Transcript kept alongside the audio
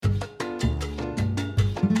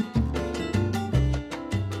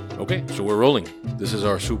Okay, so we're rolling. This is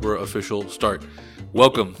our super official start.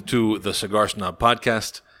 Welcome to the Cigar Snob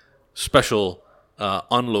Podcast, special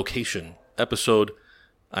on location episode.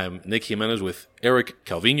 I'm Nick Jimenez with Eric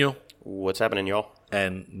Calvino. What's happening, y'all?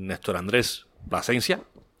 And Nestor Andres Plasencia.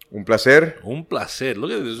 Un placer. Un placer.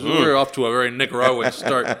 Look at this. We're off to a very Nicaraguan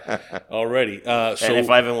start already. And if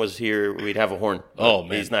Ivan was here, we'd have a horn. Oh,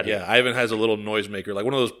 man. He's not here. Yeah, Ivan has a little noisemaker, like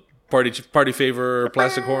one of those party favor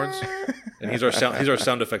plastic horns. And he's our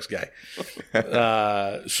sound effects guy.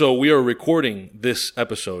 So we are recording this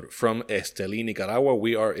episode from Esteli, Nicaragua.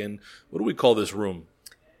 We are in, what do we call this room?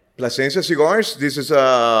 Plasencia Cigars. This is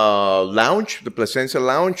a lounge, the Plasencia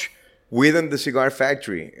Lounge, within the cigar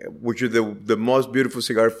factory, which is the most beautiful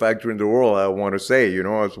cigar factory in the world, I want to say. You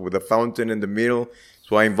know, it's with a fountain in the middle.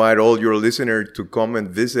 So I invite all your listeners to come and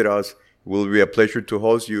visit us. It will be a pleasure to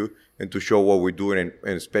host you and to show what we're doing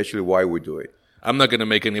and especially why we do it. I'm not going to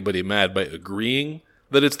make anybody mad by agreeing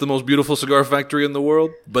that it's the most beautiful cigar factory in the world,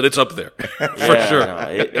 but it's up there for sure. No,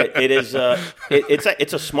 it is.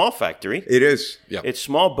 It's a small factory. It is. Yeah. It's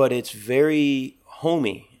small, but it's very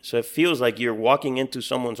homey. So it feels like you're walking into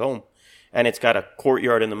someone's home, and it's got a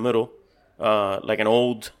courtyard in the middle, like an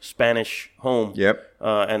old Spanish home. Yep.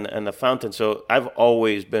 And the fountain. So I've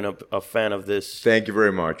always been a fan of this. Thank you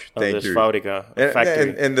very much. Thank you.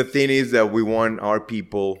 Factory. And the thing is that we want our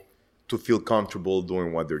people to feel comfortable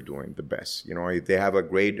doing what they're doing the best. You know, if they have a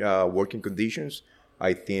great working conditions,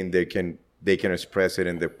 I think they can express it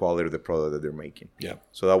in the quality of the product that they're making. Yeah.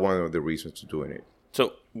 So that's one of the reasons to doing it.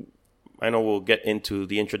 So I know we'll get into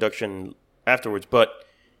the introduction afterwards, but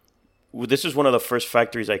this is one of the first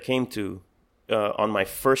factories I came to on my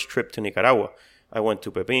first trip to Nicaragua. I went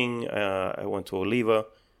to Pepin, I went to Oliva,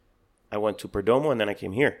 I went to Perdomo, and then I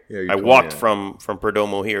came here. Yeah, I walked from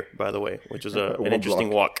Perdomo here, by the way, which is an interesting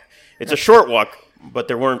walk. It's a Yeah. short walk, but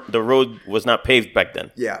the road was not paved back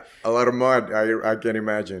then. Yeah, a lot of mud. I can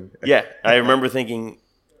imagine. Yeah, I remember thinking,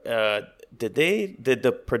 did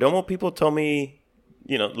the Perdomo people tell me,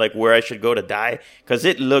 you know, like where I should go to die? Because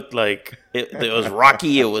it looked like it was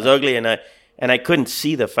rocky, it was ugly, and I couldn't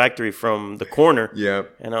see the factory from the corner. Yeah.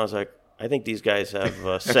 And I was like, I think these guys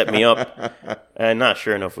have set me up. And not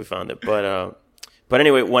sure enough we found it. But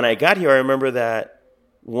anyway, when I got here, I remember that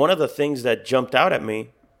one of the things that jumped out at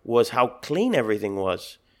me was how clean everything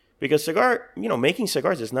was. Because making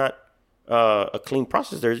cigars is not a clean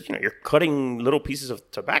process. There's, you're cutting little pieces of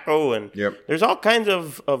tobacco and there's all kinds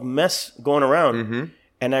of mess going around. Mm-hmm.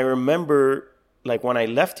 And I remember, like when I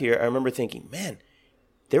left here, I remember thinking, man,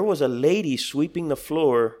 there was a lady sweeping the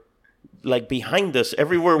floor like behind us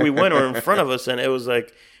everywhere we went or in front of us. And it was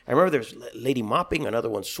like, I remember there was a lady mopping, another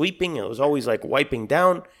one sweeping. And it was always like wiping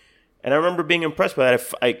down. And I remember being impressed by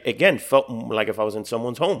that. I, again, felt like if I was in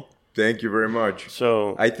someone's home. Thank you very much.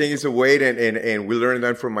 So I think it's a way, and we learned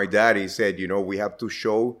that from my dad. He said, we have to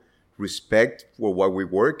show respect for what we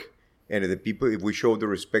work. And if we show the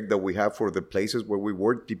respect that we have for the places where we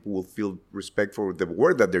work, people will feel respect for the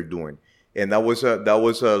work that they're doing. And that was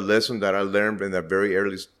a lesson that I learned in a very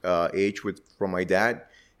early age from my dad,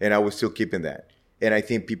 and I was still keeping that. And I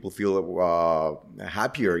think people feel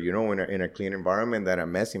happier, in a clean environment than a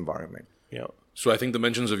mess environment. Yeah. So I think the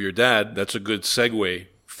mentions of your dad, that's a good segue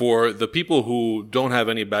for the people who don't have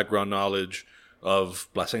any background knowledge of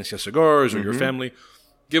Plasencia Cigars or your family.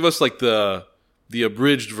 Give us like the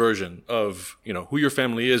abridged version of, who your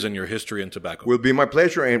family is and your history in tobacco. Will be my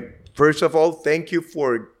pleasure. And first of all, thank you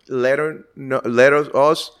for letting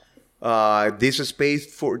us this space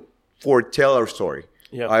for tell our story.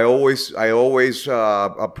 Yeah. I always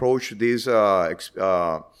approach these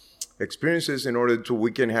experiences in order to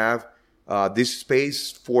we can have this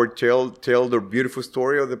space for tell the beautiful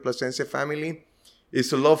story of the Plasencia family.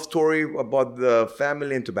 It's a love story about the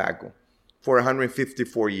family and tobacco for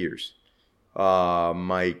 154 years.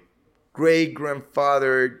 My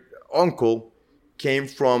great-grandfather, uncle, came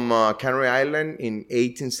from Canary Island in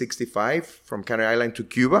 1865, from Canary Island to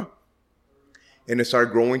Cuba, and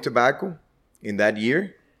started growing tobacco in that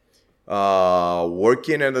year,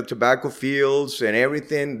 working in the tobacco fields and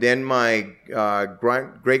everything. Then my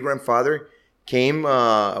great-grandfather came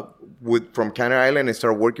from Canary Island and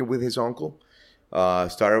started working with his uncle.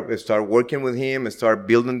 Start working with him and start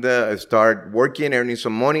working, earning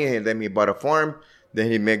some money, and then he bought a farm.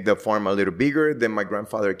 Then he made the farm a little bigger. Then my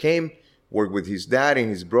grandfather came, worked with his dad and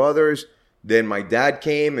his brothers. Then my dad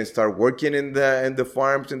came and started working in the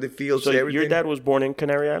farms, in the fields. So everything. your dad was born in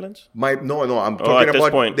Canary Islands? No. I'm talking at this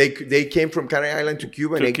about point. They came from Canary Island to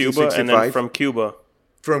Cuba in 1865. And then from Cuba.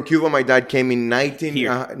 From Cuba, my dad came in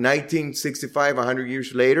 1965, 100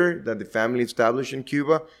 years later, that the family established in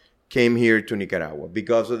Cuba. came here to Nicaragua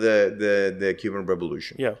because of the Cuban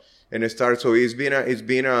Revolution. Yeah. And it started. So it's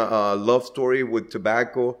been a love story with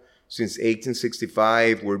tobacco since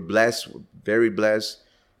 1865. We're blessed, very blessed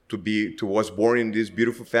to was born in this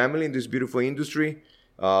beautiful family, in this beautiful industry.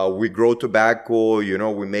 We grow tobacco.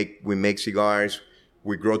 We make cigars.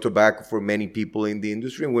 We grow tobacco for many people in the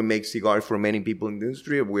industry, and we make cigars for many people in the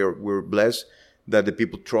industry. We're blessed that the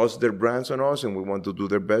people trust their brands on us, and we want to do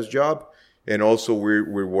their best job. And also,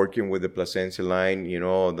 we're working with the Plasencia line.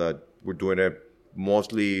 That we're doing it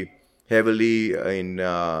mostly heavily in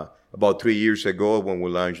about 3 years ago when we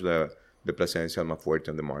launched the Plasencia Almafuerte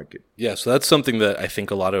on the market. Yeah, so that's something that I think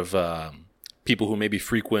a lot of people who maybe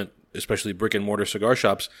frequent, especially brick and mortar cigar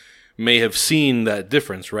shops, may have seen that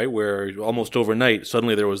difference, right? Where almost overnight,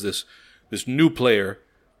 suddenly there was this new player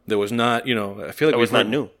that was not, I feel like It was not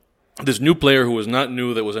new. This new player who was not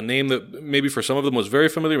new, that was a name that maybe for some of them was very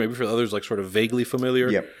familiar, maybe for others like sort of vaguely familiar.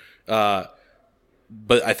 Yep.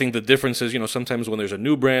 But I think the difference is, sometimes when there's a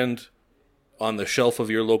new brand on the shelf of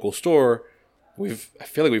your local store, I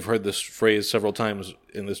feel like we've heard this phrase several times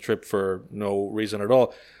in this trip for no reason at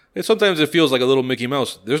all. Sometimes it feels like a little Mickey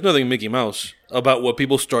Mouse. There's nothing Mickey Mouse about what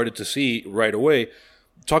people started to see right away.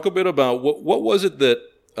 Talk a bit about what was it that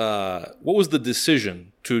what was the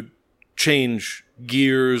decision to change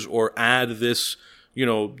gears or add this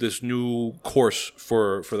this new course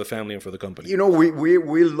for the family and for the company?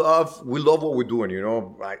 We love what we're doing.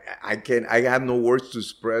 I have no words to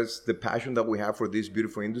express the passion that we have for this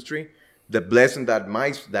beautiful industry, the blessing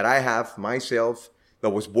that I have myself, that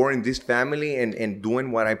was born in this family and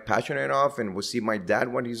doing what I'm passionate of, and we see my dad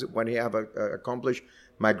what he have accomplished,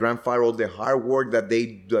 my grandfather, all the hard work that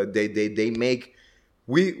they make.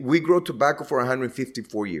 We grow tobacco for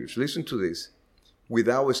 154 years. Listen to this,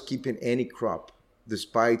 without skipping any crop,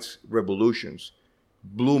 despite revolutions,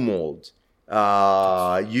 blue mold.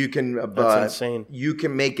 You can That's insane. You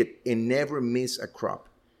can make it and never miss a crop.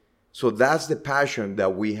 So that's the passion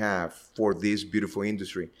that we have for this beautiful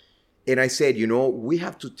industry. And I said, we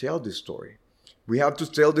have to tell this story. We have to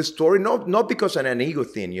tell this story, not because of an ego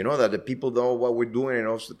thing, that the people know what we're doing, and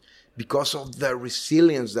also because of the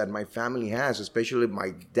resilience that my family has, especially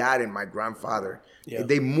my dad and my grandfather. Yeah.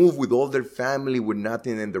 They move with all their family with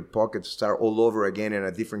nothing in their pockets, start all over again in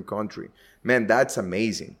a different country. Man, that's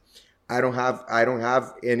amazing. I don't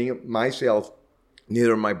have any myself,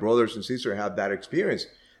 neither my brothers and sisters have that experience.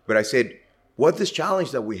 But I said, what's this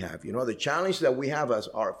challenge that we have? The challenge that we have as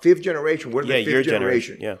our fifth generation. We're the fifth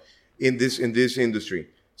generation in this industry.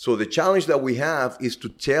 So the challenge that we have is to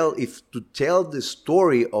tell the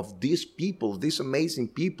story of these people, these amazing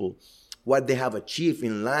people, what they have achieved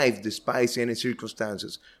in life despite any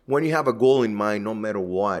circumstances. When you have a goal in mind, no matter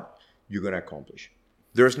what, you're gonna accomplish.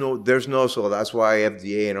 There's no. So that's why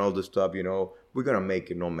FDA and all this stuff. We're gonna make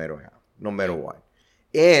it no matter how, no matter what.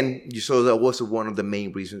 And so that was one of the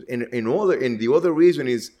main reasons. And the other reason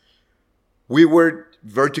is we were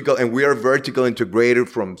vertical, and we are vertical integrated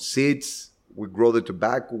from seeds. We grow the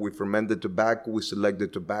tobacco, we ferment the tobacco, we select the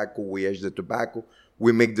tobacco, we age the tobacco,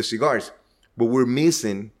 we make the cigars. But we're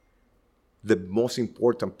missing the most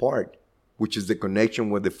important part, which is the connection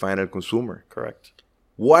with the final consumer. Correct.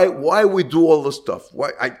 Why we do all this stuff?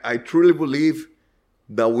 Why I truly believe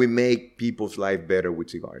that we make people's life better with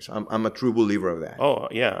cigars. I'm a true believer of that. Oh,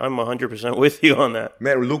 yeah. I'm 100% with you on that.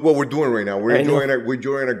 Man, look what we're doing right now. We're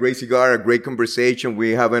enjoying a great cigar, a great conversation.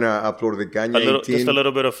 We're having a Flor de Caña 18. Just a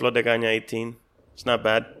little bit of Flor de Caña 18. It's not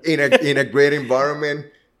bad. In a great environment,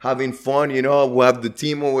 having fun. We have the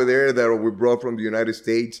team over there that we brought from the United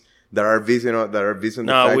States that are visiting the factories.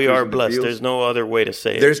 No, we are blessed. There's no other way to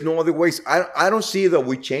say it. There's no other ways. I don't see that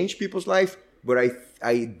we change people's life, but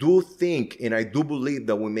I do think and I do believe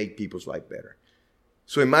that we make people's life better.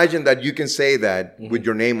 So imagine that you can say that with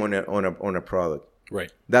your name on a product.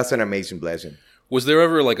 Right. That's an amazing blessing. Was there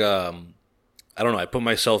ever like I don't know, I put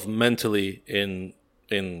myself mentally in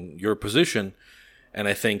your position, and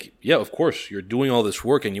I think, yeah, of course, you're doing all this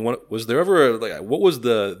work, and was there ever what was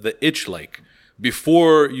the itch like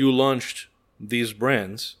before you launched these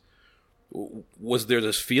brands? Was there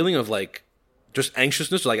this feeling of just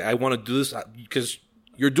anxiousness, I want to do this because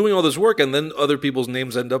you're doing all this work, and then other people's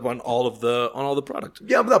names end up on all the product.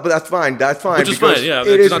 Yeah, but that's fine. That's fine. Which is fine. Yeah,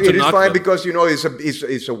 it is fine because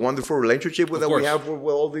it's a wonderful relationship that we have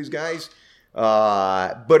with all these guys.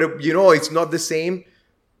 But it's not the same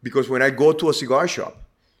because when I go to a cigar shop,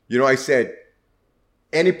 I said,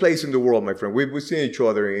 any place in the world, my friend, we've seen each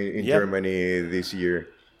other in Germany this year,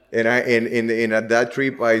 and at that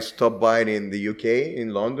trip I stopped by in the UK,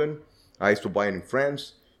 in London. I used to buy it in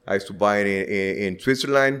France. I used to buy it in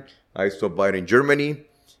Switzerland. I used to buy it in Germany.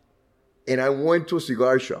 And I went to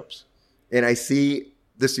cigar shops. and I see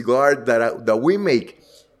the cigar that we make.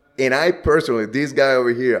 And I personally, this guy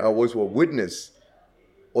over here, I was a witness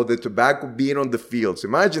of the tobacco being on the fields.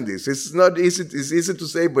 Imagine this. It's not easy. It's easy to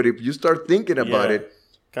say, but if you start thinking about it,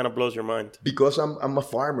 kind of blows your mind. Because I'm a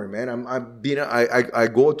farmer, man. I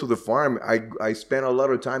go to the farm. I spend a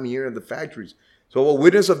lot of time here in the factories. So a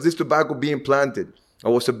witness of this tobacco being planted. I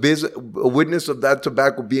was a witness of that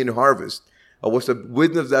tobacco being harvested. I was a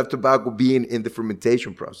witness of that tobacco being in the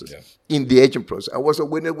fermentation process, in the aging process. I was a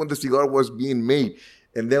witness when the cigar was being made.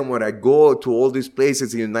 And then when I go to all these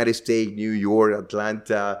places in the United States, New York,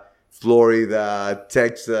 Atlanta, Florida,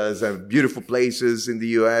 Texas, and beautiful places in the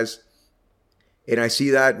U.S., and I see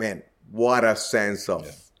that, man, what a sense of...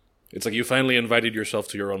 Yeah. It's like you finally invited yourself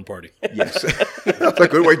to your own party. Yes. That's a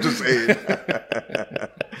good way to say it.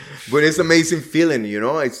 But it's an amazing feeling, you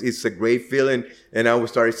know. It's a great feeling. And I will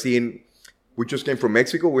start seeing... We just came from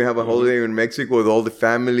Mexico. We have a holiday in Mexico with all the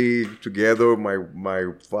family together. My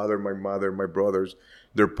father, my mother, my brothers,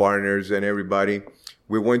 their partners, and everybody.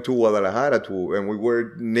 We went to Guadalajara, and we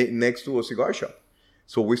were next to a cigar shop.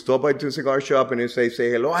 So we stopped by to a cigar shop and they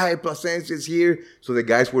say hello, hi, Plasencia is here. So the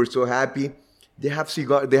guys were so happy. They have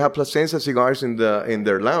Plasencia cigars in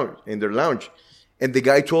their lounge. And the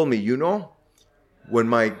guy told me, you know, when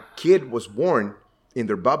my kid was born in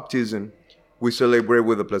their baptism, we celebrate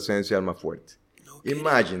with the Plasencia Almafuerte.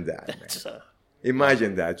 Imagine that, man.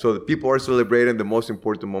 Imagine that. So the people are celebrating the most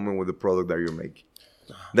important moment with the product that you're making.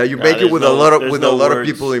 That you make it with a lot of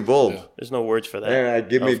people involved. Yeah. There's no words for that. Yeah,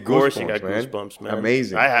 give me of course, goosebumps, you got goosebumps, man.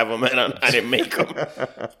 Amazing. I have them, and I didn't make them.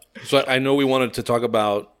 So I know we wanted to talk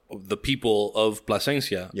about the people of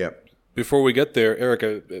Plasencia. Yeah. Before we get there, Eric,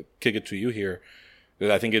 I kick it to you here.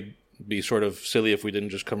 I think it'd be sort of silly if we didn't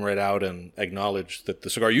just come right out and acknowledge that the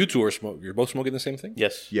cigar you two are smoking. You're both smoking the same thing.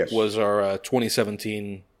 Yes. Was our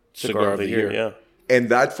 2017 cigar of the year. Yeah. And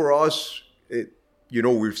that for us,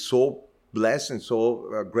 we're so blessed and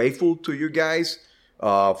so grateful to you guys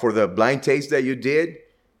for the blind taste that you did.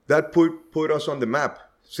 That put us on the map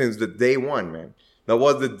since the day one, man. That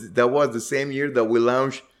was the same year that we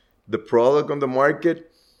launched the product on the market,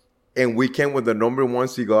 and we came with the #1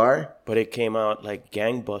 cigar. But it came out like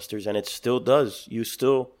gangbusters, and it still does. You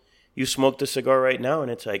smoke the cigar right now, and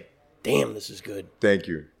it's like, damn, this is good. Thank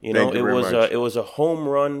you. It was a home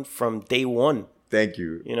run from day one. Thank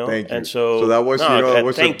you. Thank you. And so that was,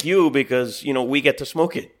 thank you, because, we get to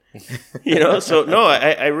smoke it. So no,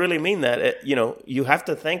 I really mean that. You have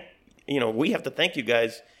to thank, we have to thank you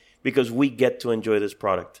guys because we get to enjoy this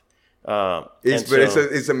product.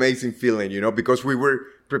 It's an amazing feeling, because we were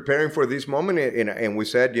preparing for this moment and we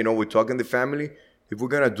said, we're talking to family. If we're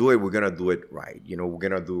going to do it, we're going to do it right. We're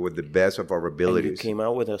going to do it with the best of our abilities. And you came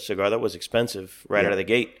out with a cigar that was expensive out of the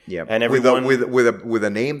gate. Yeah. And everyone... With a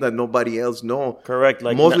name that nobody else knows. Correct.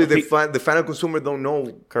 Like mostly the final consumer don't know.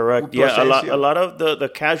 Correct. Yeah, a lot of the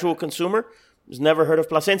casual consumer has never heard of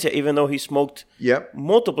Plasencia, even though he smoked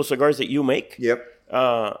multiple cigars that you make. Yep.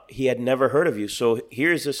 He had never heard of you. So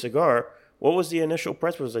here's a cigar. What was the initial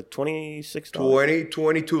price? Was it $26? $22.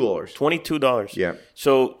 $22. Yeah.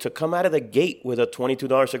 So to come out of the gate with a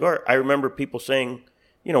 $22 cigar, I remember people saying,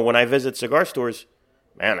 when I visit cigar stores,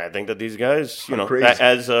 man, I think that these guys,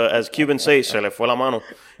 as Cubans say, se le fue la mano.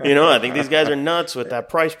 I think these guys are nuts with that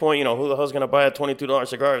price point. Who the hell's going to buy a $22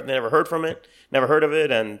 cigar if they never heard of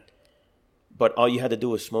it? But all you had to do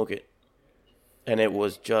was smoke it. And it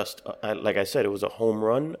was just, like I said, it was a home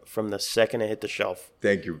run from the second it hit the shelf.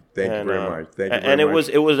 Thank you. Thank you very much. Thank you very much. And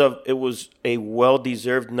it was a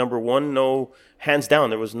well-deserved #1. No, hands down.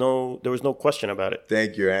 There was no question about it.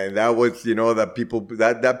 Thank you. And that was, that people,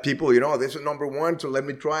 this is #1, so let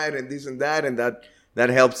me try it and this and that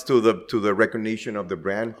helps to the recognition of the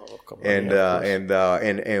brand. Oh, come on.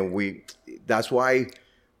 And we, that's why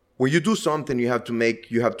when you do something, you have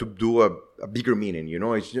to do a bigger meaning,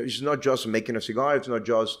 It's not just making a cigar. It's not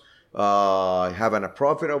just having a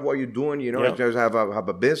profit of what you're doing, It's just have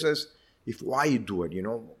a business. Why you do it,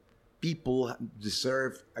 People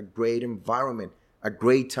deserve a great environment, a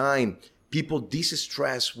great time. People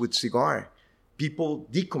distress with cigar. People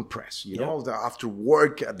decompress, after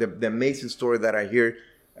work. The amazing story that I hear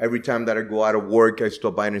every time that I go out of work, I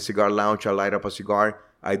stop by in a cigar lounge, I light up a cigar,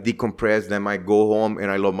 I decompress, then I go home and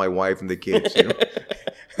I love my wife and the kids,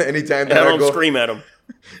 Anytime that I don't scream at them.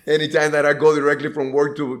 Anytime that I go directly from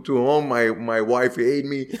work to home, my wife hate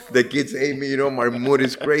me, the kids hate me, my mood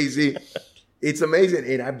is crazy. It's amazing.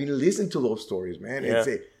 And I've been listening to those stories, man. Yeah.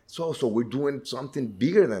 So we're doing something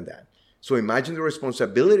bigger than that. So imagine the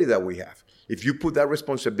responsibility that we have. If you put that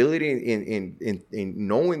responsibility in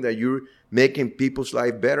knowing that you're making people's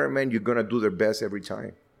life better, man, you're going to do their best every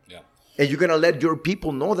time. Yeah. And you're going to let your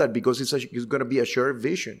people know that because it's going to be a shared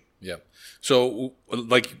vision. Yeah. So,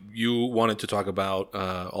 like, you wanted to talk about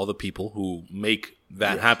all the people who make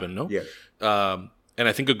that happen, no? Yeah. And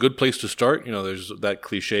I think a good place to start, there's that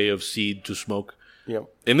cliche of seed to smoke. Yeah.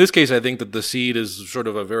 In this case, I think that the seed is sort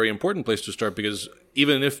of a very important place to start because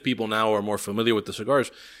even if people now are more familiar with the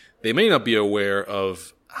cigars, they may not be aware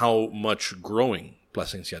of how much growing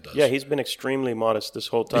Plasencia does. Yeah, he's been extremely modest this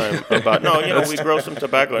whole time about, we grow some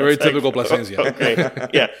tobacco. Very typical Plasencia. Okay.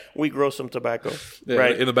 Yeah, we grow some tobacco. Yeah,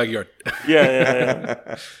 right. In the backyard.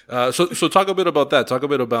 Yeah. So talk a bit about that. Talk a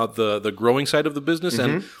bit about the growing side of the business.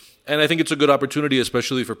 And I think it's a good opportunity,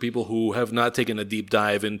 especially for people who have not taken a deep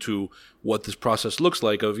dive into what this process looks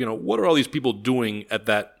like of, what are all these people doing at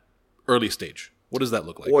that early stage? What does that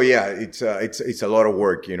look like? Well, yeah, it's a lot of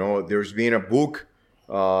work. There's been a book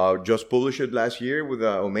just published last year with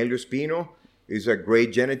Omelio Espino. He's a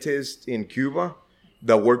great genetist in Cuba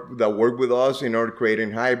that worked with us in order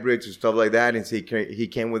creating hybrids and stuff like that. And he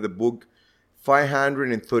came with a book,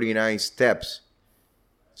 539 steps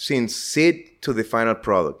since seed to the final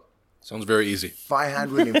product. Sounds very easy.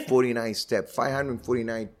 549 steps,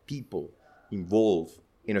 549 people involved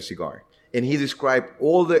in a cigar. And he described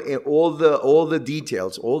all the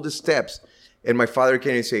details, all the steps. And my father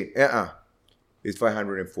came and said, it's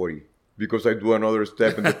 540 because I do another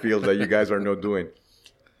step in the field that you guys are not doing.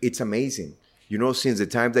 It's amazing. Since the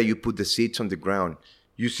time that you put the seeds on the ground,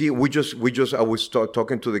 you see, I was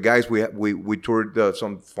talking to the guys. We toured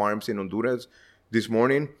some farms in Honduras this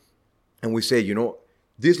morning, and we say,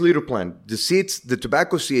 this little plant, the seeds, the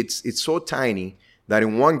tobacco seeds, it's so tiny that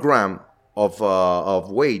in 1 gram of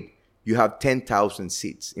weight, you have 10,000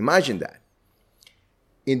 seeds. Imagine that.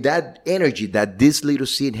 In that energy that this little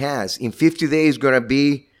seed has, in 50 days, going to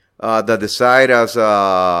be the size as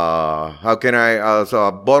a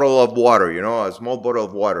bottle of water, a small bottle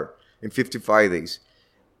of water in 55 days.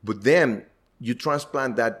 But then you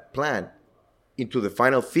transplant that plant into the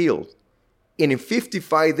final field. And in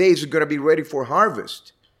 55 days, it's going to be ready for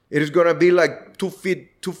harvest. It is going to be like 2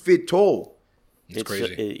 feet tall. It's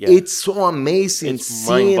crazy. It's so amazing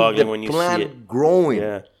seeing the plant growing.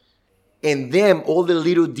 Yeah. And then all the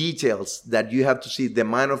little details that you have to see, the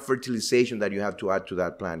amount of fertilization that you have to add to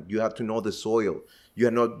that plant. You have to know the soil.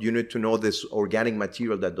 You need to know this organic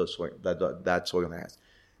material that that soil has.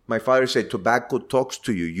 My father said, tobacco talks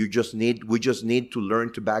to you. We just need to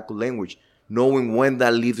learn tobacco language, knowing when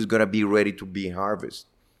that leaf is going to be ready to be harvested.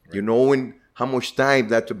 Right. Knowing how much time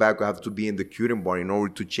that tobacco has to be in the curing barn in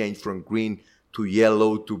order to change from green to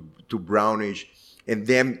yellow to brownish. And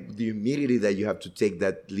then the humidity that you have to take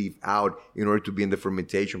that leaf out in order to be in the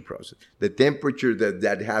fermentation process. The temperature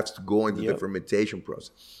that has to go into the fermentation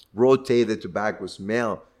process. Rotate the tobacco,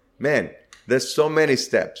 smell. Man, there's so many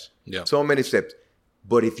steps. Yeah. So many steps.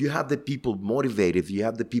 But if you have the people motivated, if you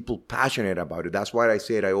have the people passionate about it, that's why I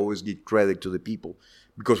said I always give credit to the people.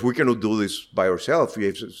 Because we cannot do this by ourselves.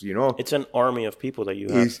 It's an army of people that you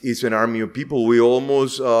have. It's an army of people. We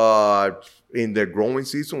almost, in the growing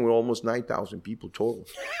season, we're almost 9,000 people total.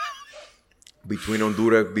 Between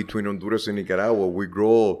Honduras and Nicaragua, we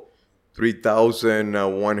grow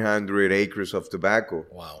 3,100 acres of tobacco.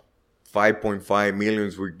 Wow. 5.5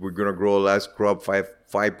 million. We're going to grow last crop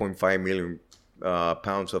 5.5 million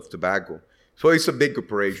pounds of tobacco. So it's a big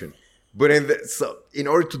operation. But in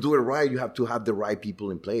order to do it right, you have to have the right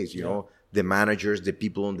people in place, you know, the managers, the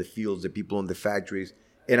people on the fields, the people in the factories.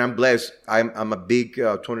 And I'm blessed. I'm a big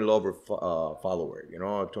Tony Lover follower,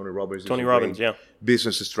 Tony Robbins.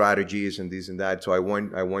 Business strategies and this and that. So I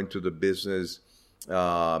went to the business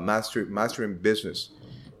mastering business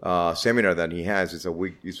seminar that he has. It's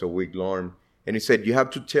a week long. And he said, you have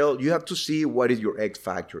to see what is your X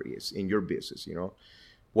factor is in your business,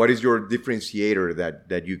 What is your differentiator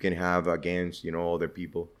that you can have against, other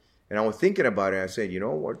people? And I was thinking about it. I said,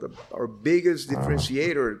 what our biggest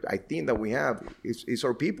differentiator I think that we have is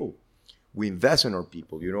our people. We invest in our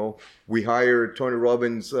people, We hire Tony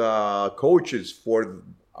Robbins coaches for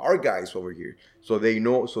our guys over here. So they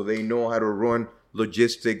know how to run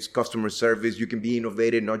logistics, customer service. You can be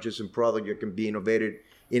innovative, not just in product. You can be innovative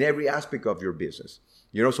in every aspect of your business.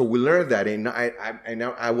 So we learned that. And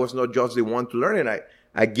I was not just the one to learn it.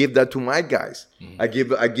 I give that to my guys.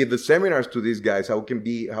 Mm-hmm. I give the seminars to these guys. How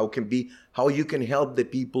you can help the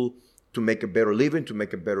people to make a better living, to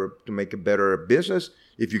make a better business.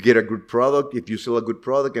 If you get a good product, if you sell a good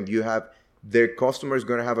product, and you have their customers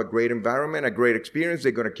going to have a great environment, a great experience,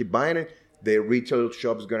 they're going to keep buying it. Their retail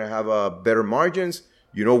shop is going to have better margins.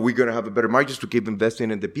 We're going to have a better margins to keep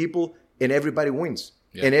investing in the people, and everybody wins.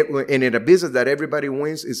 Yeah. And in a business that everybody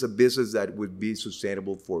wins is a business that would be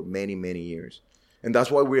sustainable for many, many years. And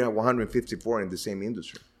that's why we have 154 in the same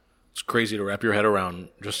industry. It's crazy to wrap your head around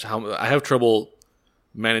just how I have trouble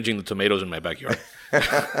managing the tomatoes in my backyard.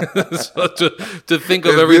 So to think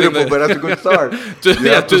of It's everything, beautiful, but that's a good start. To- You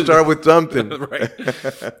have to start with something. right.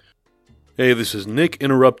 Hey, this is Nick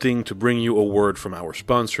interrupting to bring you a word from our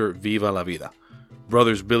sponsor, Viva la Vida.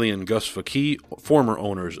 Brothers Billy and Gus Fakih, former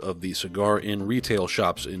owners of the Cigar Inn retail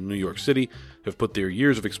shops in New York City, have put their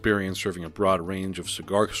years of experience serving a broad range of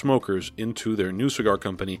cigar smokers into their new cigar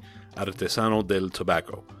company, Artesano del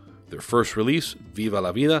Tobacco. Their first release, Viva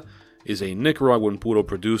la Vida, is a Nicaraguan puro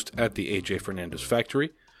produced at the A.J. Fernandez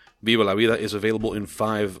factory. Viva la Vida is available in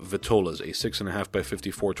 5 vitolas, a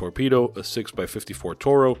 6.5x54 Torpedo, a 6x54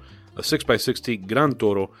 Toro, a 6x60 Gran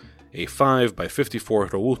Toro, a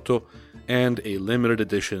 5x54 Robusto, and a limited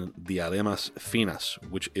edition Diademas Finas,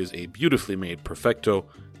 which is a beautifully made Perfecto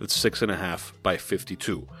that's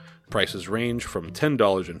 6.5x52. Prices range from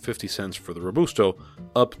 $10.50 for the Robusto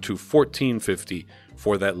up to $14.50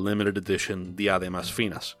 for that limited edition Diademas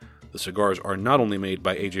Finas. The cigars are not only made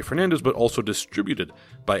by A.J. Fernandez, but also distributed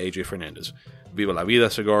by A.J. Fernandez. Viva la Vida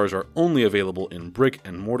cigars are only available in brick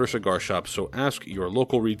and mortar cigar shops, so ask your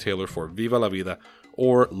local retailer for Viva la Vida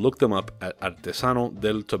or look them up at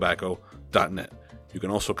artesanodeltobacco.net. You can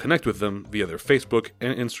also connect with them via their Facebook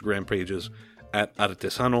and Instagram pages at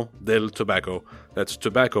Artesano del Tobacco. That's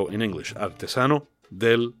tobacco in English, Artesano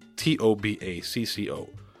del Tobacco.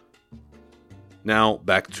 Now,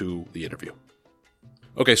 back to the interview.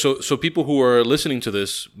 Okay, so people who are listening to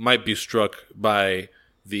this might be struck by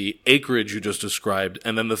the acreage you just described,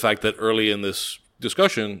 and then the fact that early in this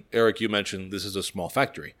discussion, Eric, you mentioned this is a small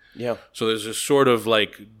factory. Yeah. So there's this sort of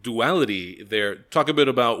like duality there. Talk a bit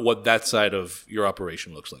about what that side of your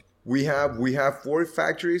operation looks like. We have 4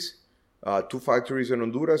 factories, 2 factories in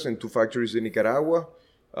Honduras and 2 factories in Nicaragua.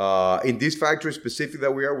 In this factory specific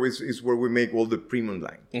that we are with is where we make all the premium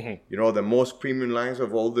line. Mm-hmm. You know, the most premium lines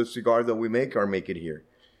of all the cigars that we make are made here.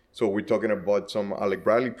 So we're talking about some Alec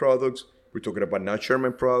Bradley products. We're talking about Nat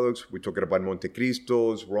Sherman products. We're talking about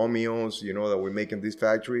Montecristos, Romeos, you know, that we make in these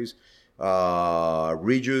factories.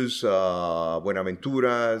 Regius,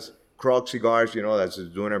 Buenaventuras, Kroc cigars, you know, that's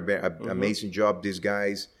doing an amazing job, these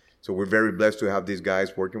guys. So we're very blessed to have these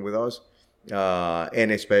guys working with us.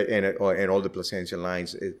 And all the Plasencia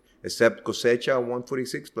lines, except Cosecha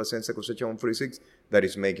 146, Plasencia Cosecha 146, that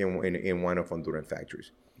is making in one of Honduran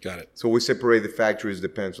factories. Got it. So we separate the factories,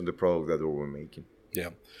 depends on the product that we're making.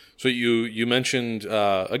 Yeah. So you mentioned,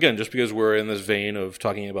 again, just because we're in this vein of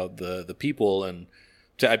talking about the people, and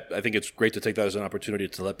I think it's great to take that as an opportunity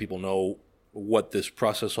to let people know what this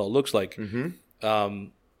process all looks like. Mm-hmm.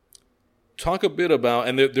 Talk a bit about,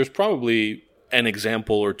 and there's probably an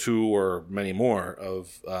example or two or many more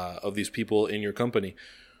of these people in your company,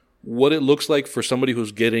 what it looks like for somebody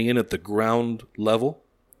who's getting in at the ground level,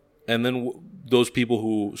 and then those people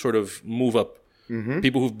who sort of move up,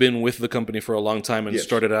 people who've been with the company for a long time and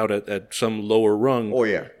started out at some lower rung. Oh,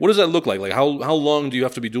 yeah. What does that look like? Like how long do you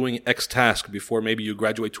have to be doing X task before maybe you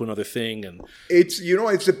graduate to another thing? And it's, you know,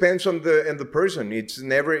 it depends on the person. It's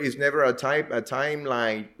never a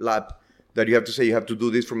timeline lap that you have to say you have to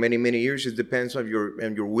do this for many, many years. It depends on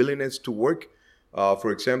your willingness to work.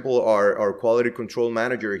 For example, our quality control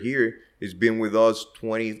manager here has been with us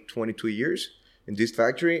 22 years in this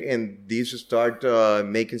factory, and these start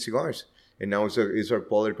making cigars. And now it's our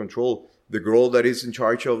quality control. The girl that is in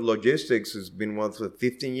charge of logistics has been with us for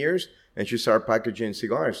 15 years, and she started packaging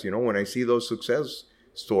cigars. You know, when I see those success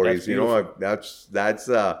stories, you know, that's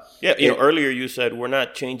yeah. You know, earlier you said we're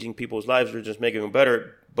not changing people's lives; we're just making them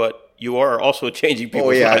better. But you are also changing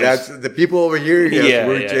people's lives. That's the people over here.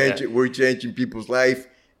 Yes, we're changing people's life.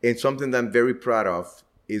 And something that I'm very proud of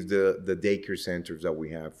is the daycare centers that we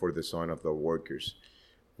have for the son of the workers.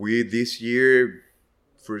 We this year,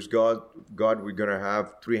 first God, we're gonna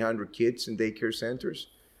have 300 kids in daycare centers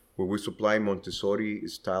where we supply Montessori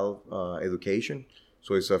style education.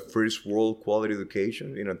 So it's a first world quality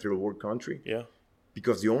education in a third world country. Yeah.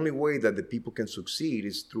 Because the only way that the people can succeed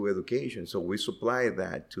is through education. So we supply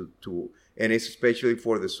that to and it's especially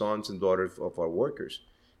for the sons and daughters of our workers.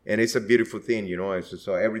 And it's a beautiful thing, you know.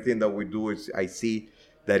 So everything that we do is, I see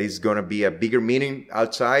that is going to be a bigger meaning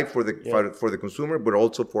outside for the consumer, but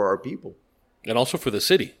also for our people. And also for the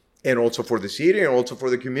city. And also for the city, and also for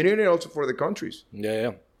the community, and also for the countries.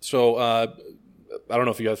 Yeah. So I don't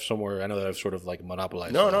know if you have somewhere. I know that I've sort of like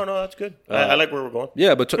monopolized. No, that's good. I like where we're going.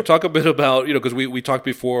 Yeah, but talk a bit about, you know, because we talked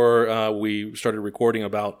before we started recording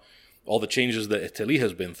about all the changes that Esteli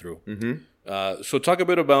has been through. Mm-hmm. So talk a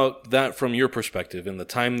bit about that from your perspective in the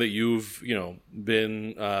time that you've, you know,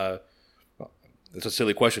 been it's a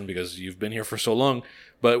silly question because you've been here for so long.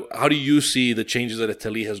 But how do you see the changes that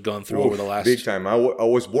Esteli has gone through over the last? Big time. I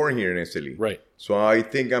was born here in Esteli. Right. So I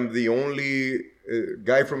think I'm the only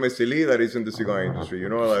guy from Esteli that is in the cigar industry. You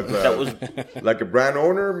know, like a brand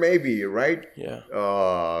owner, maybe, right? Yeah.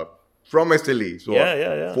 From Esteli. So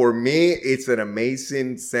Yeah. For me, it's an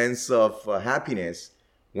amazing sense of happiness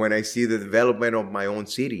when I see the development of my own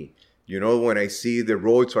city. You know, when I see the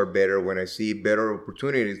roads are better, when I see better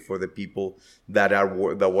opportunities for the people that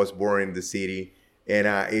was born in the city, and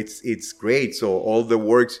it's great. So all the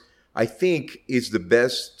works, I think, is the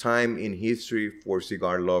best time in history for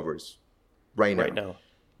cigar lovers right now.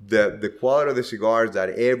 The quality of the cigars that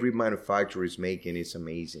every manufacturer is making is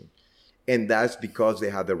amazing, and that's because they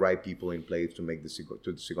have the right people in place to make the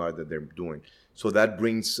cigar that they're doing. So that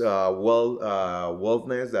brings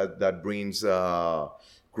wellness, that brings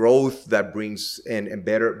growth, that brings and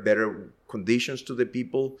better conditions to the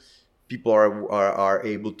people. People are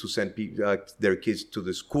able to send their kids to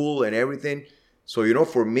the school and everything. So, you know,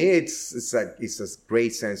 for me, it's a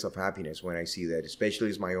great sense of happiness when I see that, especially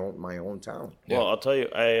it's my own town. Well, I'll tell you,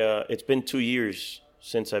 it's been 2 years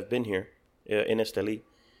since I've been here in Esteli,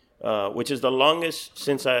 which is the longest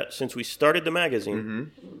since we started the magazine.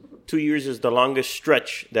 Mm-hmm. 2 years is the longest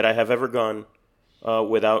stretch that I have ever gone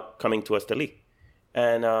without coming to Esteli.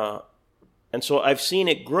 And so I've seen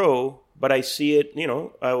it grow, but I see it, you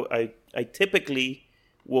know, I typically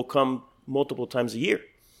will come multiple times a year.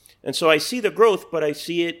 And so I see the growth, but I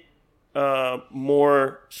see it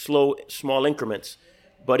more small increments.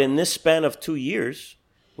 But in this span of 2 years,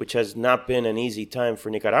 which has not been an easy time for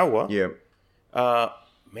Nicaragua,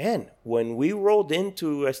 man, when we rolled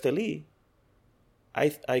into Esteli,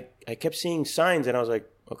 I kept seeing signs, and I was like,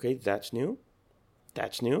 okay, that's new.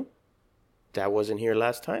 That's new. That wasn't here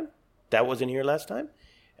last time. That wasn't here last time.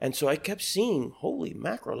 And so I kept seeing, holy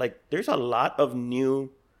mackerel, like there's a lot of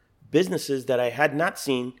new businesses that I had not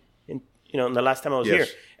seen in the last time I was here.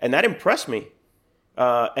 And that impressed me.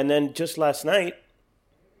 And then just last night,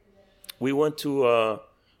 we went to a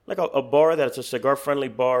bar that's a cigar-friendly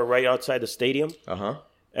bar right outside the stadium. Uh-huh.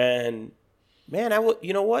 And man,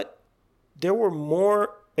 you know what? There were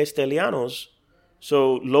more Estelianos,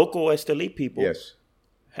 so local Esteli people. Yes.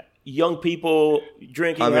 Young people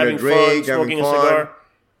drinking, having fun, smoking a cigar.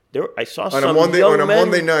 I saw some young men on a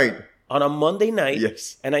Monday night. On a Monday night,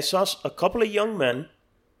 yes. And I saw a couple of young men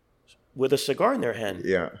with a cigar in their hand.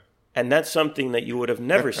 Yeah. And that's something that you would have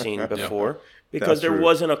never seen before because there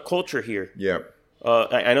wasn't a culture here. Yeah.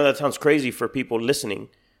 I know that sounds crazy for people listening.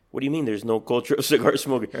 What do you mean there's no culture of cigar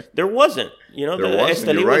smoking? There wasn't. You know,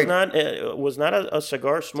 Esteli was not a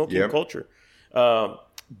cigar smoking culture.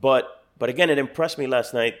 But again, it impressed me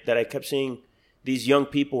last night that I kept seeing these young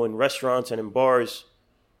people in restaurants and in bars.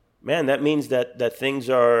 Man, that means that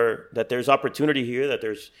there's opportunity here, that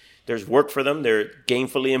there's work for them. They're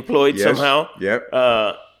gainfully employed somehow. Yep.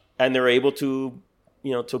 And they're able to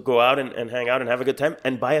go out and hang out and have a good time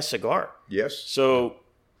and buy a cigar. Yes. So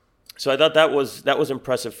I thought that was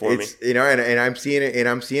impressive for me. You know, and I'm seeing it, and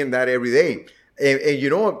I'm seeing that every day. And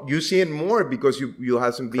you know, you see it more because you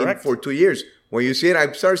hasn't been for 2 years. When you see it, I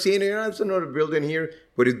start seeing it. It's another building here,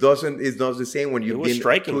 but it's not the same when you've been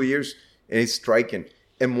striking. 2 years, and it's striking.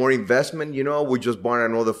 And more investment. You know, we just bought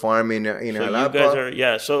another farm in Jalapa. You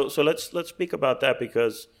guys are So let's speak about that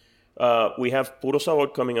because we have Puro Sabor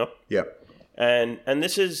coming up. Yeah. And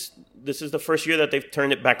this is the first year that they've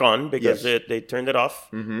turned it back on because they turned it off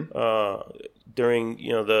during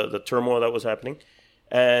the turmoil that was happening,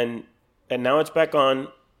 and now it's back on.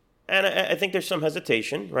 And I think there's some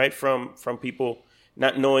hesitation, right, from people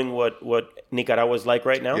not knowing what Nicaragua is like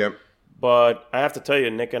right now. Yep. But I have to tell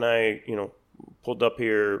you, Nick and I, pulled up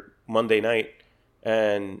here Monday night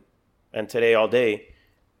and today all day,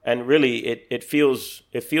 and really it feels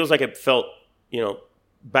like it felt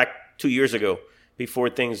back 2 years ago before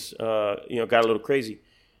things got a little crazy,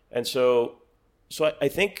 and so I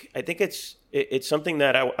think it's something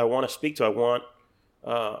that I want to speak to.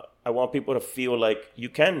 I want people to feel like you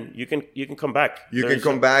can come back. You can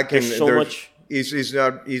come back, and there's so much.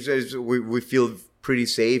 We feel pretty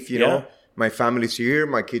safe. You know, my family's here,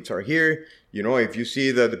 my kids are here. You know, if you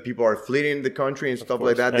see that the people are fleeing the country and stuff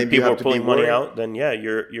like that, and then people you have are to be pulling money out. Then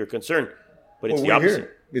you're concerned. But it's the opposite.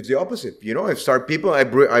 Here. It's the opposite. You know, if people, I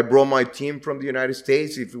brought my team from the United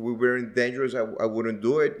States. If we were in dangerous, I wouldn't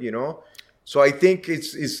do it. You know, so I think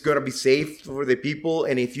it's gonna be safe for the people.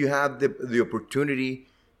 And if you have the opportunity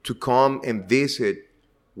to come and visit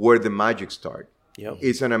where the magic starts,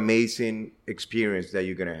 it's an amazing experience that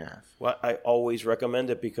you're gonna have. Well, I always recommend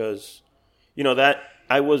it because, that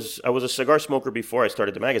I was a cigar smoker before I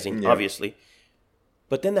started the magazine, obviously.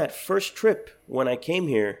 But then that first trip when I came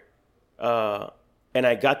here, and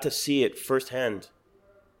I got to see it firsthand,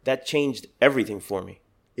 that changed everything for me.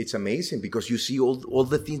 It's amazing because you see all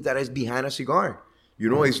the things that is behind a cigar. You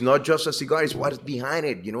know, it's not just a cigar, it's what's behind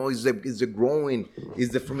it. You know, it's the growing,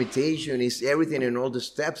 it's the fermentation, it's everything and all the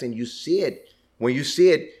steps, and you see it. When you see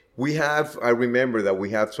it, I remember that we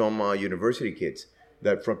have some university kids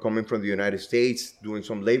that coming from the United States doing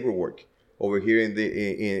some labor work over here in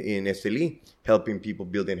Esteli, helping people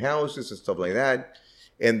building houses and stuff like that.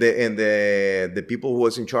 And the people who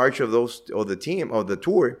was in charge of the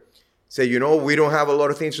tour said, you know, we don't have a lot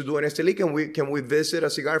of things to do in Esteli. Can we visit a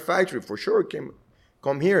cigar factory? For sure,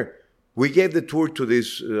 come here. We gave the tour to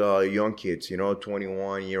these young kids, you know,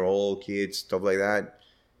 21-year-old kids, stuff like that,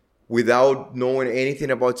 without knowing anything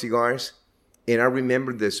about cigars. And I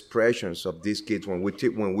remember the expressions of these kids when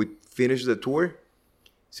we finished the tour.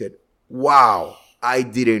 Said, "Wow, I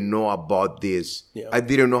didn't know about this. Yeah. I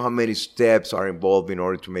didn't know how many steps are involved in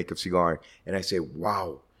order to make a cigar." And I said,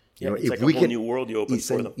 "Wow, you know, it's if like we a whole new world you open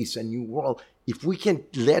for them. It's a new world. If we can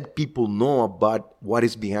let people know about what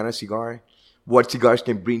is behind a cigar, what cigars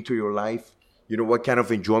can bring to your life, you know, what kind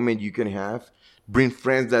of enjoyment you can have, bring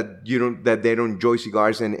friends that that they don't enjoy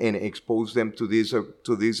cigars and expose them to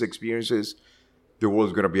these experiences, the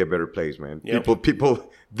world's gonna be a better place, man. Yep.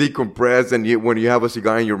 People decompress, and when you have a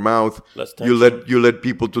cigar in your mouth, you let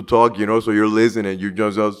people to talk, you know, so you're listening. You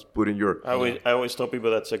just put in your. I always tell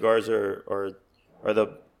people that cigars are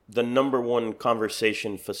the number one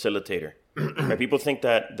conversation facilitator. Right? People think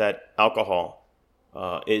that alcohol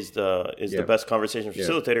is the best conversation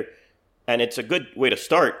facilitator, and it's a good way to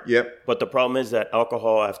start. Yep. But the problem is that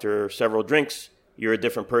alcohol, after several drinks, you're a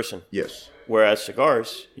different person. Yes. Whereas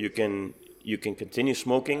cigars, you can continue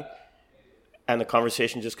smoking, and the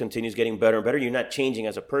conversation just continues getting better and better. You're not changing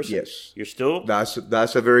as a person. Yes. You're still...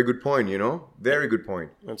 That's a very good point, you know? Very good point.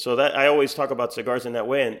 And so that I always talk about cigars in that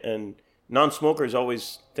way, and non-smokers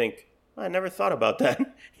always think, I never thought about that.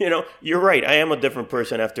 You know, you're right. I am a different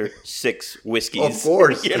person after 6 whiskeys. Of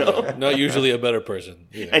course. You know? Not usually a better person.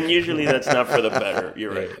 You know. And usually that's not for the better.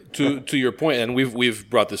 You're right. To your point, and we've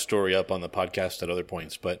brought this story up on the podcast at other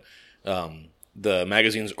points, but... the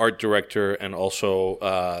magazine's art director and also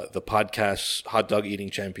the podcast's hot dog eating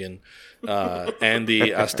champion, Andy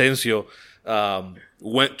Astencio,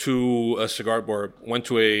 went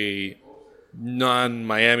to a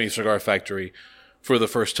non-Miami cigar factory for the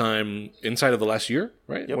first time inside of the last year,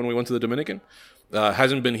 right? Yep. When we went to the Dominican.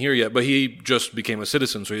 Hasn't been here yet, but he just became a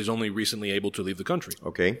citizen, so he's only recently able to leave the country.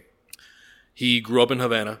 Okay. He grew up in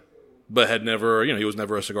Havana, but had never, he was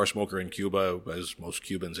never a cigar smoker in Cuba, as most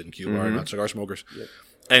Cubans in Cuba are not cigar smokers. Yep.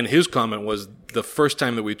 And his comment was the first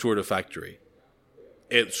time that we toured a factory,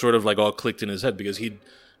 it sort of like all clicked in his head because he'd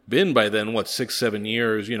been by then, 6-7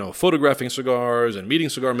 years, photographing cigars and meeting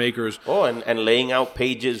cigar makers. Oh, and laying out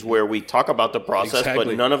pages where we talk about the process, but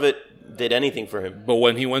none of it did anything for him. But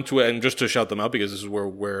when he went to it, and just to shout them out because this is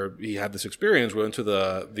where he had this experience, we went to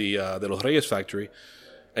the De Los Reyes factory.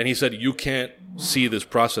 And he said, you can't see this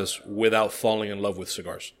process without falling in love with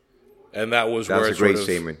cigars. And that's a great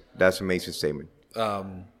statement. That's an amazing statement.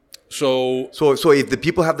 So if the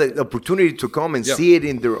people have the opportunity to come and see it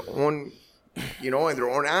in their own, in their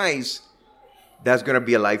own eyes, that's going to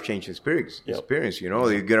be a life-changing experience. You're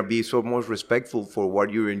going to be so much respectful for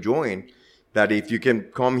what you're enjoying that if you can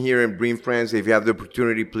come here and bring friends, if you have the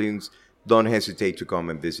opportunity, please don't hesitate to come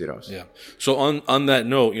and visit us. Yeah. So on that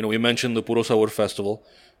note, we mentioned the Puro Sabor Festival,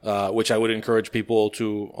 which I would encourage people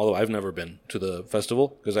to, although I've never been to the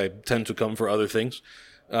festival because I tend to come for other things.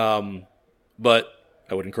 But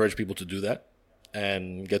I would encourage people to do that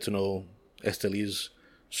and get to know Esteli's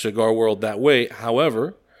cigar world that way.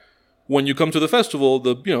 However, when you come to the festival,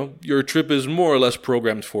 your trip is more or less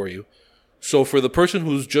programmed for you. So for the person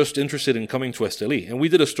who's just interested in coming to Esteli, and we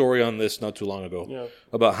did a story on this not too long ago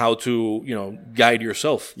about how to, guide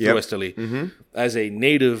yourself to Esteli. Mm-hmm. As a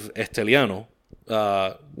native Esteliano,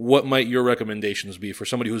 what might your recommendations be for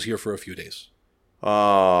somebody who's here for a few days?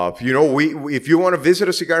 If you want to visit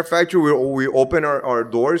a cigar factory, we open our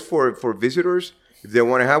doors for visitors. If they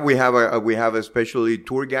want to we have a specialty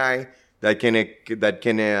tour guy that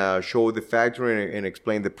can show the factory and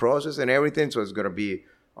explain the process and everything. So it's going to be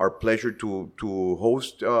our pleasure to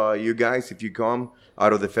host you guys if you come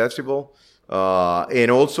out of the festival. And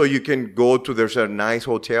also you can go to, there's nice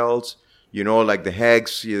hotels, like the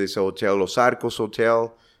Hex, there's a hotel, Los Arcos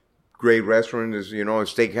Hotel, great restaurant, there's,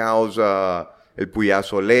 steakhouse, El Puya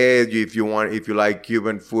Solé. If you like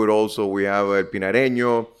Cuban food also, we have El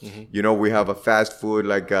Pinareño. Mm-hmm. We have a fast food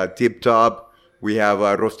like Tip Top. We have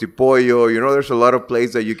Rostipollo. There's a lot of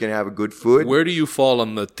places that you can have good food. Where do you fall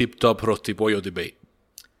on the Tip Top Rostipollo debate?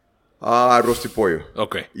 Rosti pollo.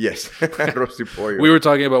 Okay. Yes, rosti pollo. We were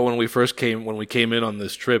talking about when we came in on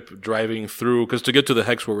this trip, driving through, because to get to the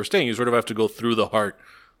Hex where we're staying, you sort of have to go through the heart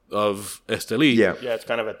of Esteli. Yeah, Yeah, it's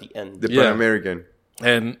kind of at the end. the Pan American.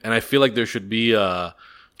 And I feel like there should be, to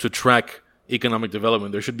track economic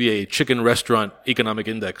development, there should be a chicken restaurant economic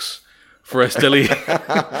index for Esteli.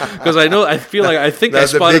 Because I think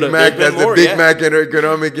That's I spotted the Big Mac. That's more, the Big yeah. Mac in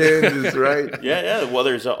economic end, right? Yeah. Well,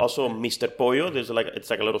 there's also Mr. Pollo. There's it's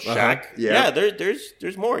like a little shack. Yeah.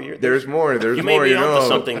 There's more. There's more. There's You may more. be You onto know,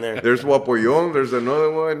 something there. There's Guapollon. There's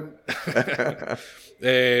another one.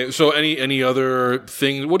 So any other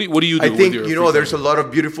thing? What do you do? I think with your free there's a time? lot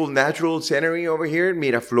of beautiful natural scenery over here.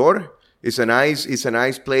 Miraflor. It's a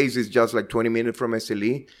nice place. It's just like 20 minutes from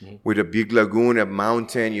Esteli, with a big lagoon, a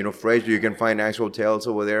mountain, fresh. You can find nice hotels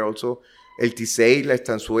over there also. El Tisey, La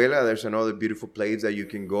Estanzuela, there's another beautiful place that you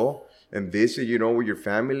can go and visit, with your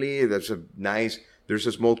family. There's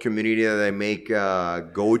a small community that they make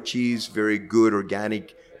goat cheese, very good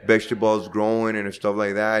organic vegetables growing and stuff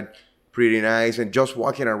like that. Pretty nice. And just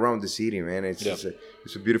walking around the city, man, it's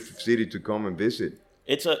a beautiful city to come and visit.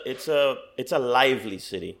 It's a lively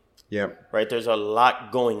city. Yeah. Right. There's a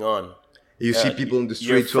lot going on. You see people in the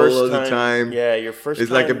Your streets first all the time. Yeah, your first It's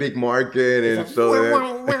time. like a big market and stuff like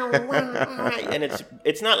that. And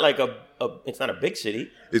it's not like it's not a big city.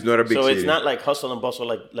 It's not a big so city. it's not like hustle and bustle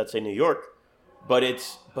like, let's say, New York. But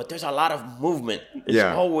there's a lot of movement. There's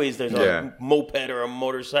a moped or a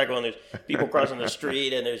motorcycle, and there's people crossing the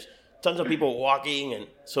street, and there's tons of people walking, and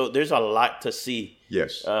so there's a lot to see.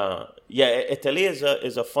 Yes. Esteli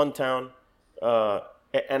is a fun town,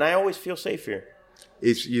 and I always feel safe here.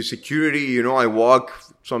 It's your security. I walk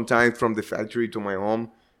sometimes from the factory to my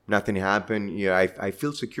home. Nothing happened. Yeah, I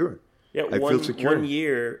feel secure. Yeah, I feel secure. One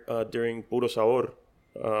year during Puro Sabor,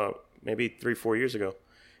 maybe 3-4 years ago,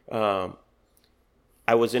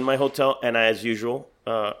 I was in my hotel, and as usual,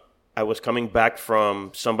 I was coming back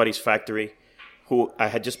from somebody's factory who I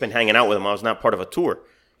had just been hanging out with them. I was not part of a tour.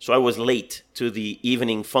 So I was late to the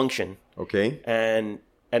evening function. Okay. And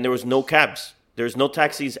there was no cabs. There's no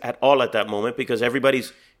taxis at all at that moment because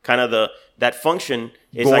everybody's kind of that function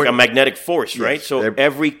is like a magnetic force, right? Yes. So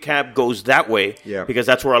every cab goes that way because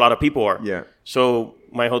that's where a lot of people are. Yeah. So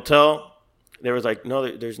my hotel, there was like,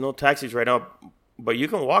 no, there's no taxis right now, but you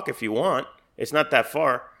can walk if you want. It's not that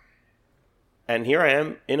far. And here I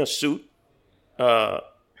am in a suit,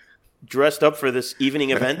 dressed up for this evening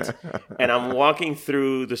event, and I'm walking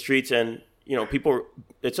through the streets, and people.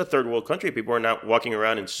 It's a third world country. People are not walking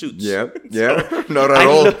around in suits. Yeah, not at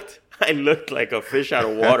all. I looked like a fish out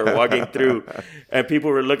of water walking through, and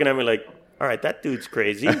people were looking at me like, "All right, that dude's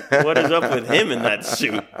crazy. What is up with him in that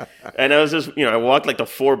suit?" And I was just, I walked like the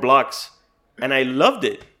 4 blocks, and I loved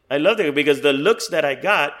it. I loved it because the looks that I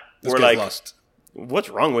got were like, lost. "What's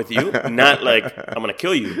wrong with you?" Not like, "I'm gonna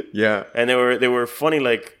kill you." Yeah. And they were funny,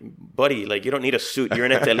 like, "Buddy, like you don't need a suit. You're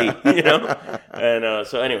in Esteli," And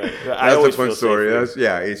so anyway, I always That's a fun feel story.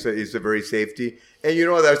 safe here. It's a very safety, and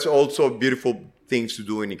that's also beautiful things to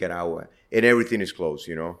do in Nicaragua, and everything is close.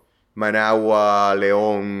 Managua,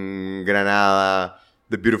 León, Granada,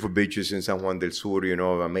 the beautiful beaches in San Juan del Sur.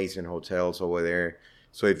 Amazing hotels over there.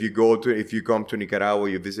 So if you come to Nicaragua,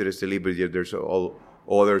 you visit Esteli, but there's all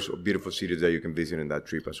other beautiful cities that you can visit in that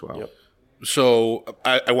trip as well. Yep. So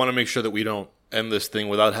I want to make sure that we don't end this thing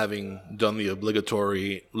without having done the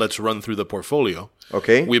obligatory let's run through the portfolio.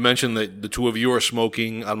 Okay. We mentioned that the two of you are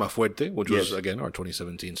smoking Alma Fuerte, which was, Yes. again, our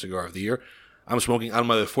 2017 cigar of the year. I'm smoking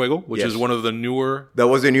Alma de Fuego, which Yes. is one of the newer... That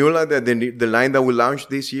was the new line, the line that we launched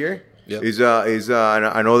this year. Yep. Is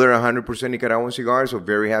another 100% Nicaraguan cigar, so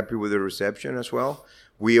very happy with the reception as well.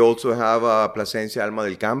 We also have Plasencia Alma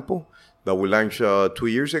del Campo that we launched 2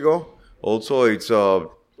 years ago. Also, it's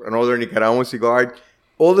another Nicaraguan cigar.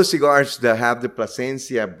 All the cigars that have the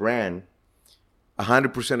Plasencia brand,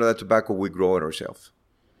 100% of that tobacco we grow it ourselves.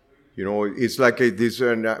 It's like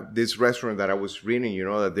this restaurant that I was reading,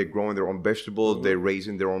 that they're growing their own vegetables, they're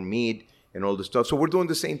raising their own meat and all the stuff. So we're doing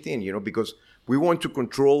the same thing, because we want to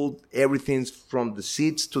control everything from the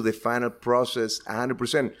seeds to the final process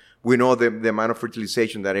 100%. We know the amount of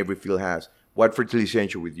fertilization that every field has, what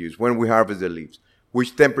fertilization we use, when we harvest the leaves,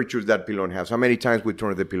 which temperatures that pilon has, how many times we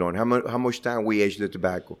turn the pilon, how much time we age the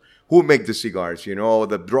tobacco, who make the cigars,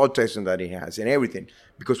 the draw testing that it has, and everything,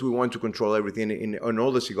 because we want to control everything on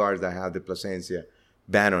all the cigars that have the Plasencia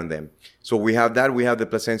ban on them. So we have that. We have the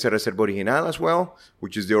Plasencia Reserva Original as well,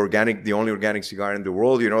 which is the only organic cigar in the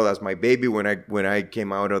world. That's my baby. When I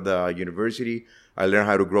came out of the university, I learned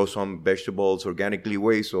how to grow some vegetables organically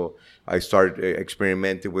way. So I started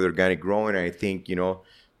experimenting with organic growing. I think,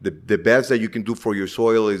 the best that you can do for your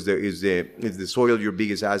soil is the soil your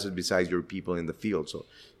biggest asset besides your people in the field. So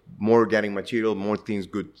more organic material, more things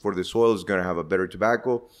good for the soil is going to have a better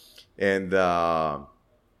tobacco. And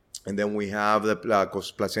then we have the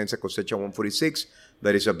Plasencia Cosecha 146.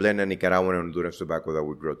 That is a blend of Nicaraguan and Honduras tobacco that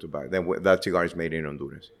we grow tobacco. That cigar is made in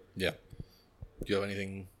Honduras. Yeah. Do you have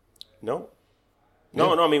anything? No.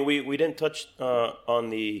 I mean, we didn't touch on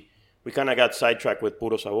the... We kind of got sidetracked with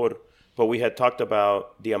Puro Sabor, but we had talked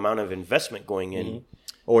about the amount of investment going in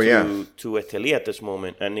to Esteli at this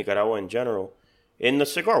moment and Nicaragua in general. In the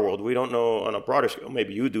cigar world, we don't know on a broader scale.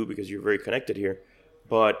 Maybe you do because you're very connected here.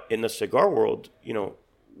 But in the cigar world,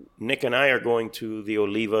 Nick and I are going to the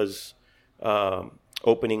Olivas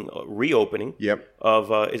reopening of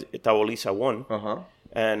Itaoliza 1,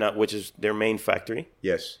 and which is their main factory.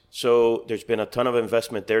 Yes. So there's been a ton of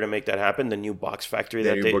investment there to make that happen. The new box factory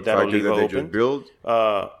that Oliva opened. Built.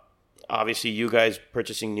 Obviously, you guys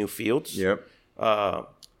purchasing new fields. Yep.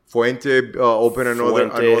 Fuente opened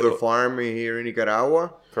another farm here in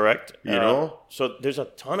Nicaragua. Correct. So there's a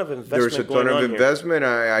ton of investment. There's a ton of investment.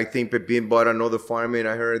 I think Pepin bought another farm, and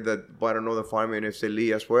I heard that bought another farm in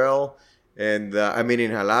Esteli as well. And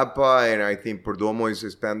in Jalapa, and I think Perdomo is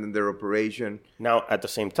expanding their operation. Now, at the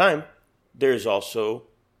same time, there's also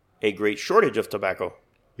a great shortage of tobacco.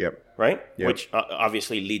 Yep. Right? Yep. Which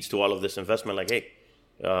obviously leads to all of this investment. Like, hey,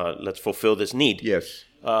 let's fulfill this need. Yes.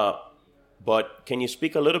 But can you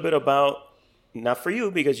speak a little bit about, not for you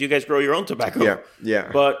because you guys grow your own tobacco. Yeah.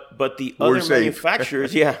 But the other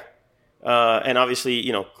manufacturers, and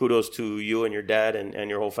obviously, kudos to you and your dad and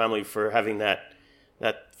your whole family for having that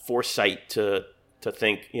foresight to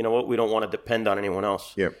think, you know what, we don't want to depend on anyone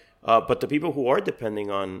else. Yeah. But the people who are depending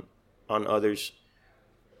on others,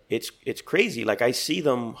 it's crazy. Like I see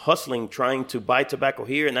them hustling, trying to buy tobacco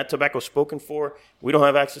here, and that tobacco's spoken for. We don't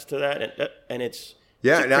have access to that, and it's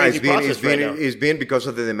it's been because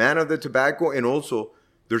of the demand of the tobacco, and also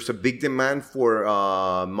there's a big demand for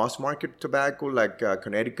mass market tobacco like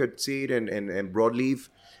Connecticut seed and broadleaf,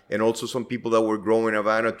 and also some people that were growing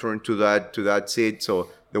Havana turned to that seed. So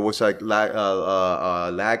there was like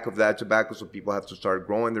lack of that tobacco, so people have to start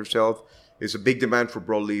growing themselves. It's a big demand for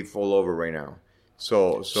broadleaf all over right now.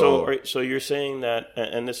 So you're saying that,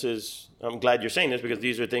 and this is, I'm glad you're saying this because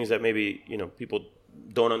these are things that maybe people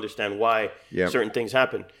don't understand why certain things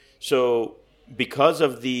happen. So because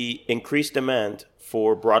of the increased demand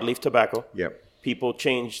for broadleaf tobacco, people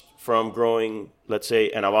changed from growing, let's say,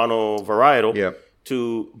 an Habano varietal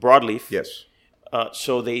to broadleaf. Yes.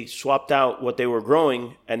 So they swapped out what they were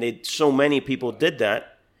growing, and so many people did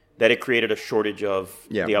that it created a shortage of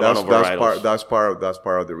the Habano varietals. That's part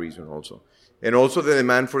of the reason also. And also the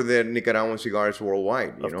demand for the Nicaraguan cigars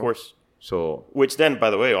worldwide. Of course. So, which then,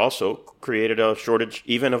 by the way, also created a shortage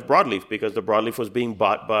even of broadleaf because the broadleaf was being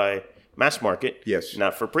bought by mass market,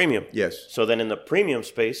 not for premium. Yes. So then in the premium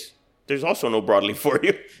space, there's also no broadleaf for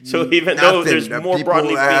you. So even though there's more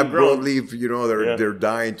broadleaf being grown, broadleaf, they're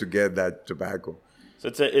dying to get that tobacco.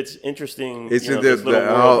 So it's interesting. It's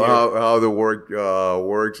how the work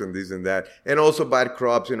works and this and that, and also bad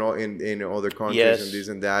crops in other countries and this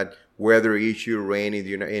and that. Weather issue, rain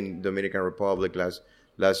in Dominican Republic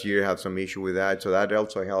last year had some issue with that, so that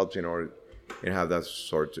also helps in order and have that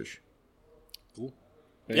shortage. Cool.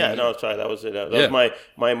 Yeah, no, sorry, that was it. That was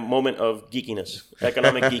my moment of geekiness,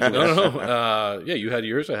 economic geekiness. No. You had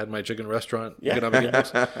yours. I had my chicken restaurant economic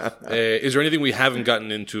index. Is there anything we haven't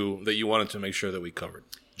gotten into that you wanted to make sure that we covered?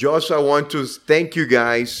 Josh, I want to thank you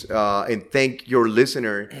guys and thank your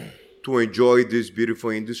listener to enjoy this beautiful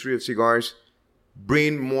industry of cigars.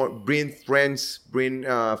 Bring friends, bring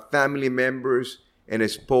family members, and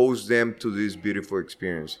expose them to this beautiful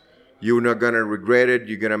experience. You're not going to regret it.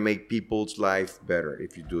 You're going to make people's life better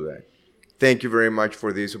if you do that. Thank you very much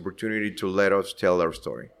for this opportunity to let us tell our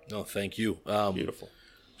story. No, thank you. Beautiful.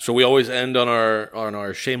 So we always end on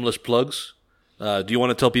our shameless plugs. Do you want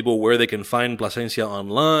to tell people where they can find Plasencia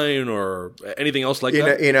online or anything else like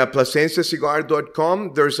that? In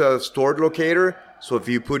plasenciacigar.com, there's a store locator. So if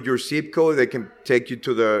you put your zip code, they can take you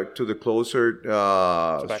to the closer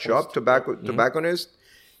shop, tobacconist,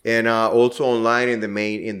 and also online in the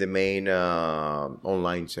main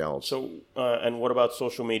online sales. So and what about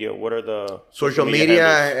social media? What are the social media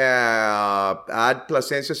at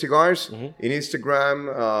Plasencia Cigars in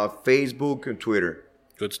Instagram, Facebook, and Twitter.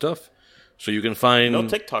 Good stuff. So you can find no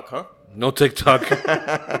TikTok, huh? No TikTok.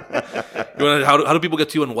 How do people get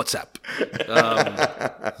to you on WhatsApp?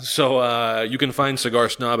 So you can find Cigar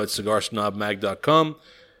Snob at cigarsnobmag.com.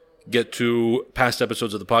 Get to past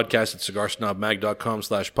episodes of the podcast at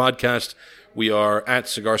cigarsnobmag.com/podcast. We are at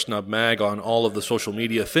Cigar Snob Mag on all of the social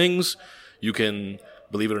media things. You can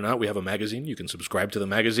believe it or not, we have a magazine. You can subscribe to the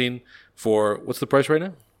magazine for, what's the price right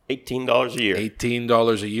now? $18 a year.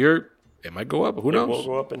 $18 a year. It might go up. Who knows? will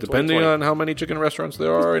go up in Depending 2020. on how many chicken restaurants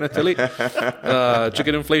there are in Italy.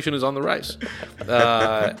 Chicken inflation is on the rise.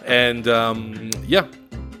 Yeah.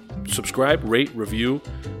 Subscribe, rate, review.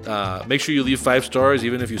 Make sure you leave 5 stars,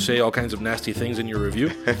 even if you say all kinds of nasty things in your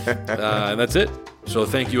review. And that's it. So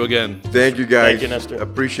thank you again. Thank you, guys. Thank you, Nestor.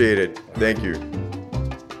 Appreciate it. Thank you.